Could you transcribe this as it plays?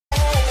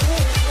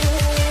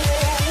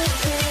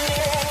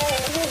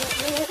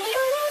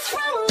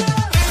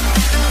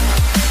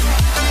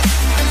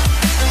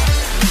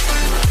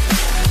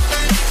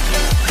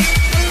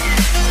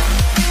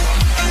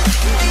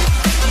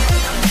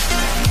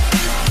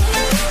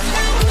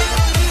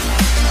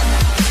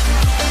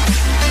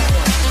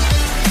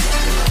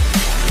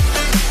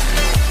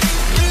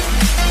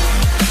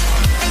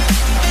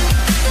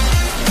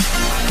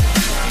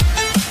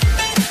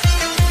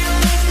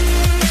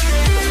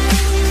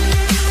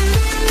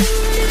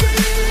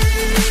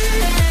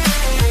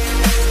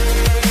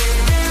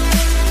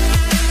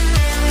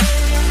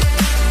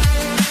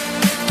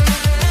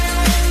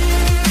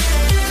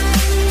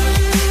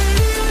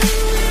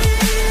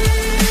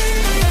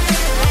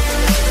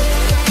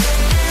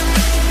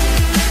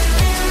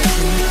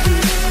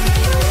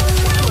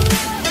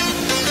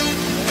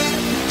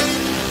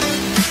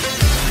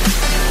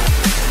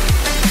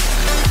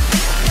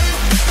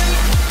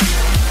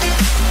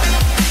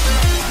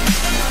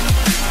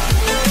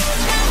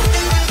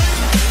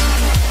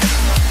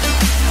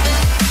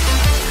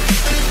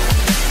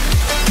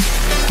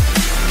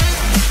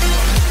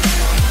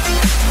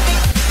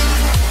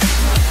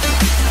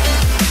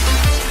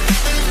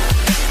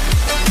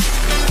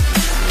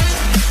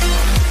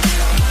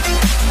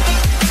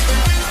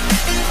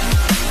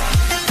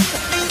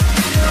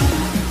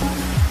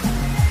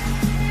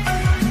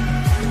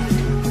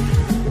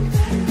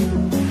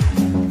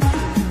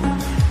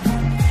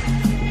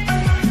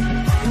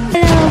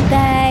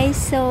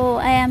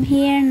I'm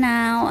here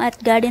now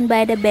at Garden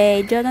by the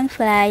Bay,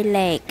 Dragonfly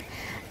Lake.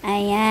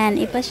 Ayan,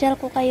 ipasyal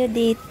ko kayo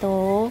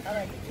dito.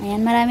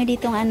 Ayan, marami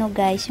ditong ano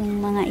guys,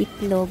 yung mga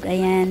itlog.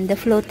 Ayan, the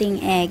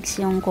floating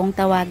eggs, yung kung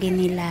tawagin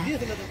nila.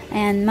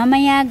 Ayan,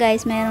 mamaya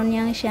guys, meron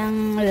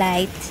siyang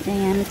lights.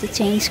 Ayan,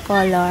 change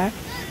color.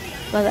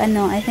 Pag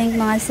ano, I think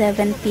mga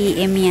 7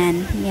 PM yan.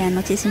 Ayan,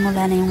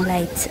 magsisimula na yung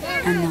lights.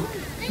 Ano,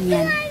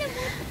 yan.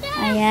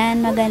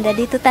 Ayan, maganda.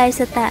 Dito tayo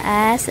sa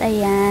taas.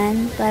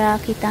 Ayan, para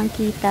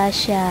kitang-kita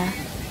siya.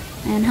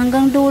 Ayan,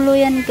 hanggang dulo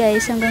yan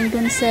guys. Hanggang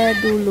dun sa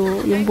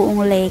dulo, yung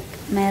buong lake.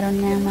 Meron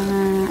nga mga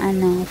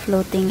ano,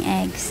 floating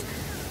eggs.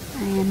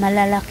 Ayan,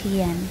 malalaki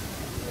yan.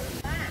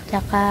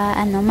 Tsaka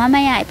ano,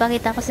 mamaya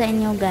ipakita ko sa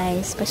inyo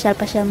guys.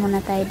 Pasyal-pasyal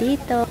muna tayo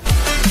dito.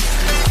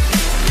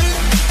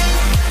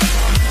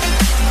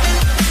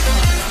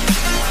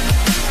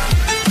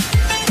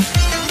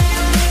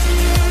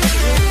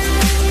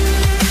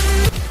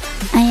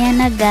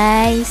 Na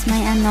guys,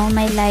 may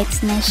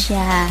lights na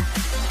siya.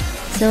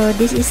 So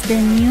this is the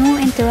new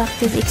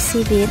interactive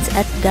exhibits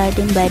at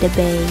Garden by the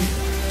Bay.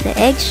 The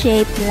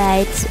egg-shaped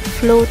lights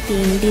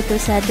floating dito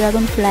sa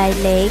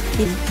Dragonfly Lake.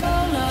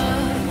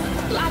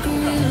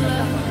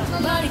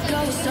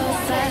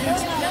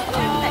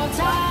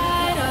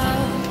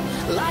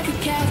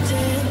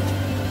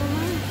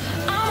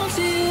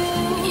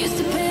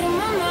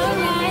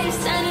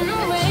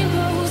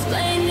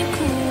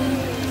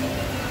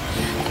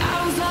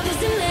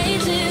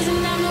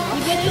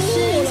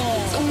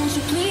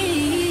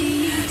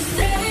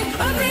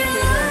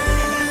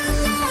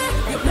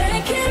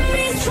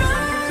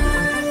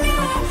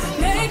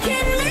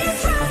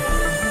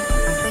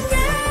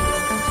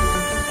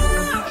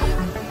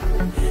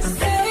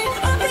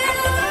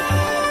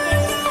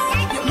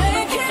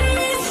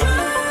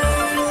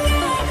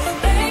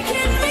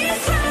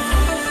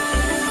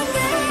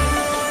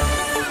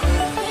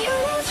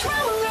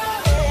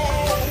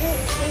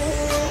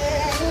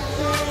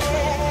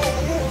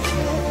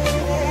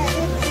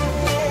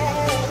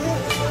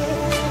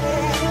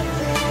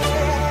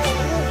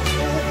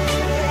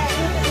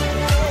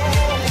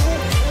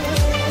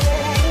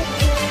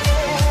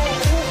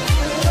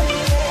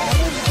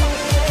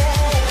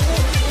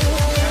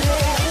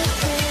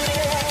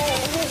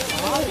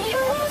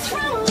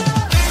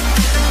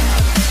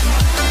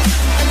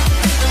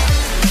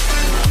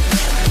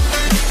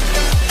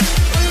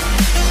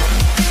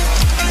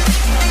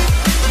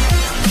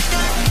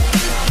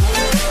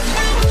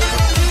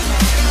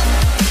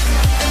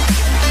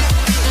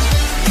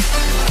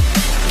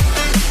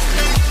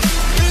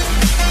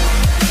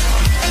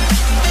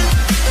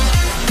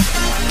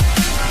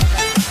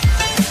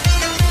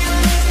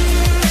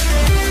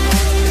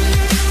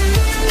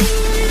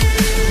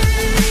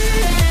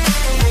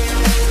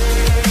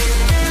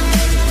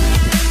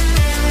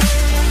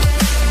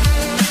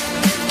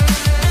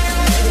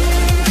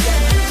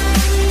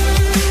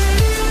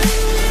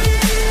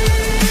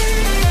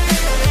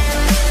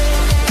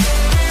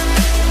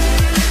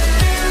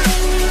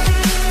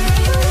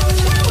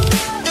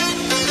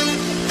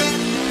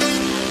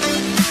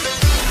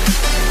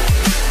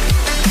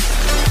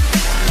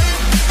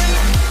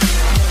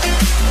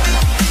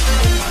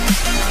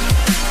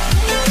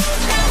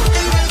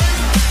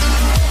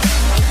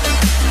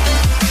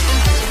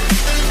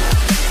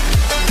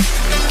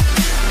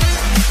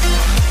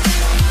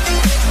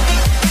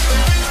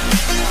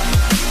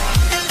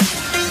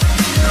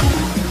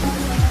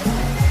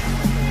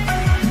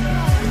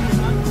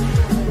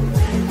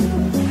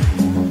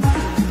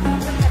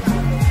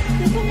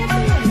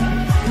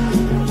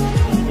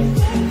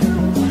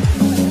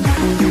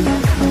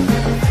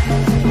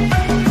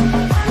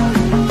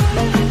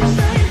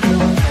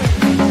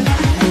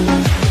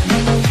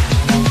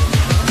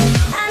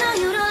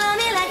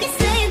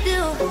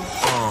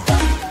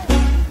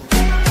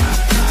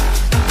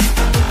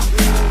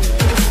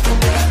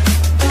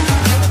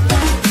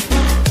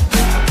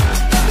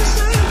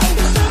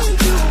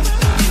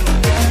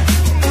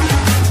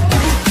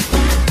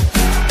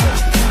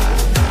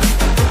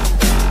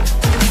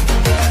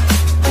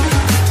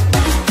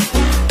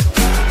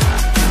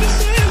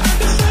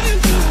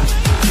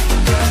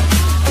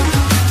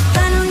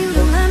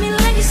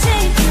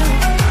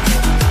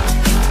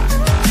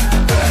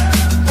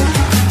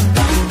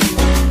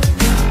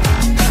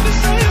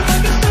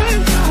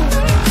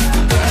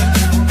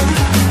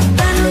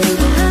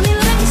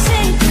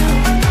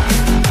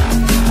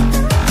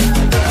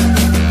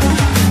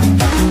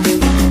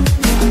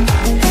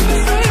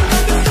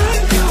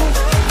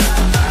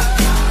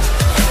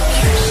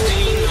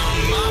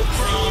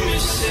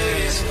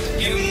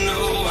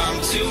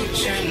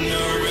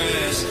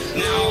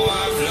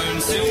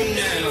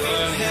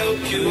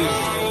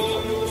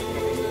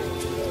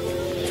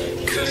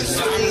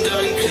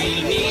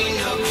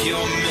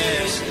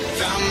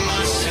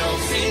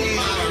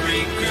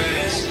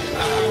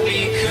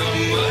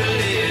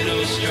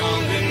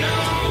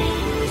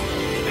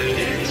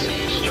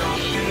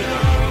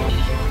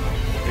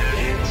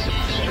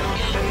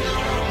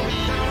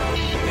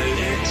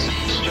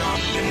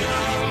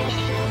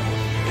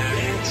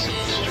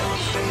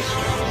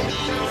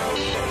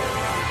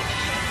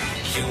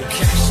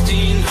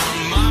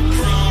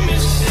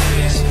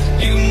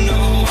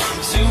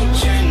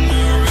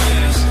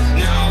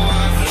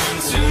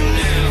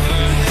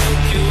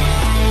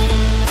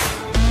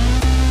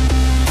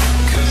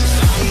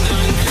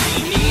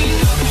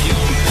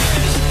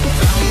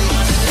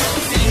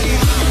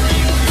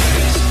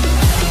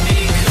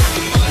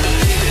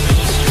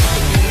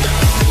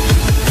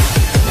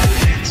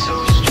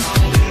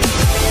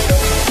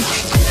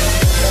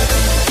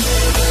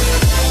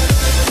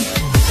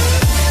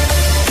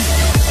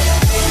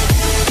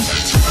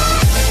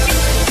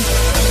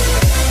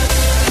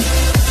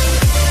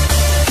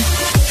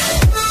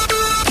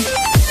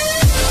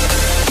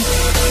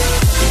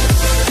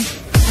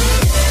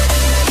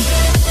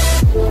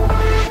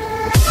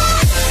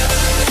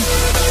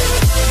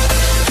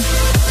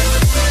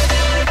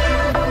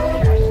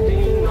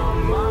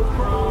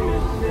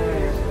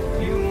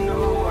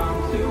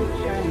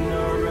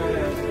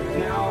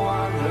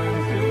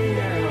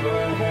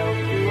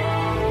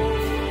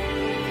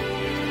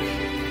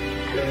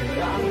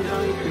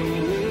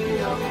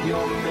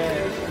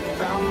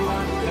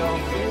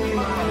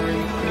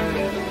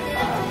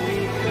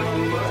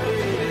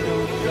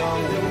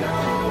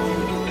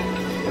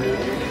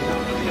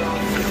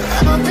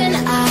 Open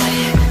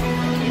eye,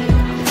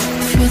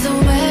 feel the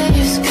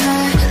waves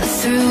cut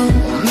through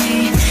me,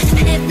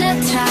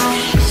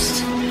 hypnotized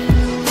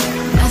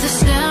by the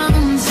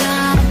sounds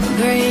I'm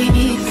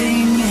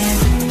breathing in.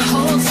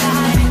 Hold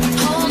tight,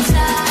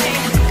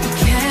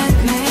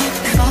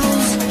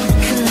 chemicals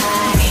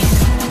collide.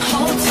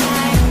 Hold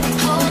tight,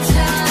 hold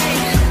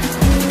tight,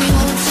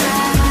 hold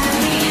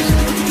tight.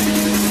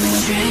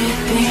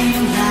 Dripping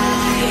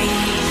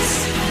lights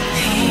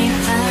paint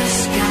the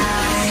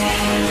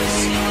skies,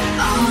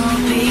 all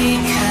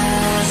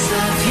because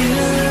of you.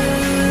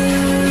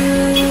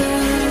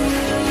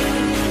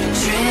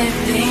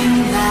 Dripping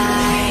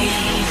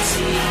lights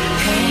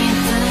paint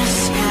the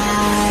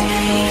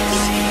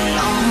skies,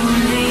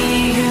 only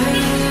you.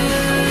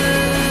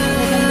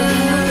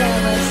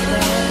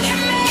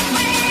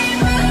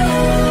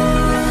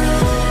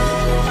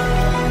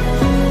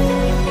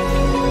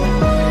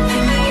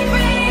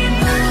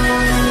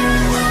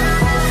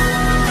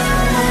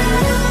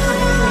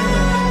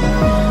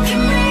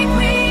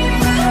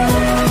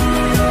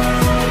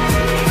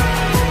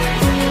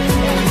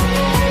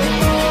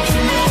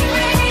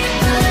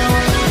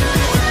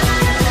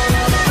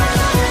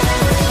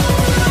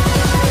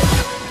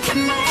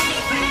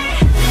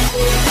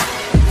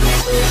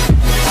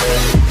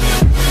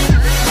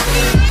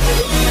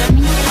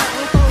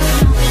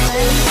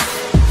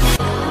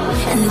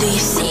 And do you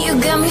see you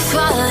got me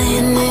falling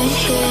in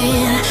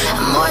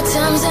more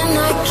times than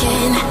I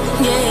can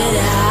get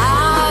out?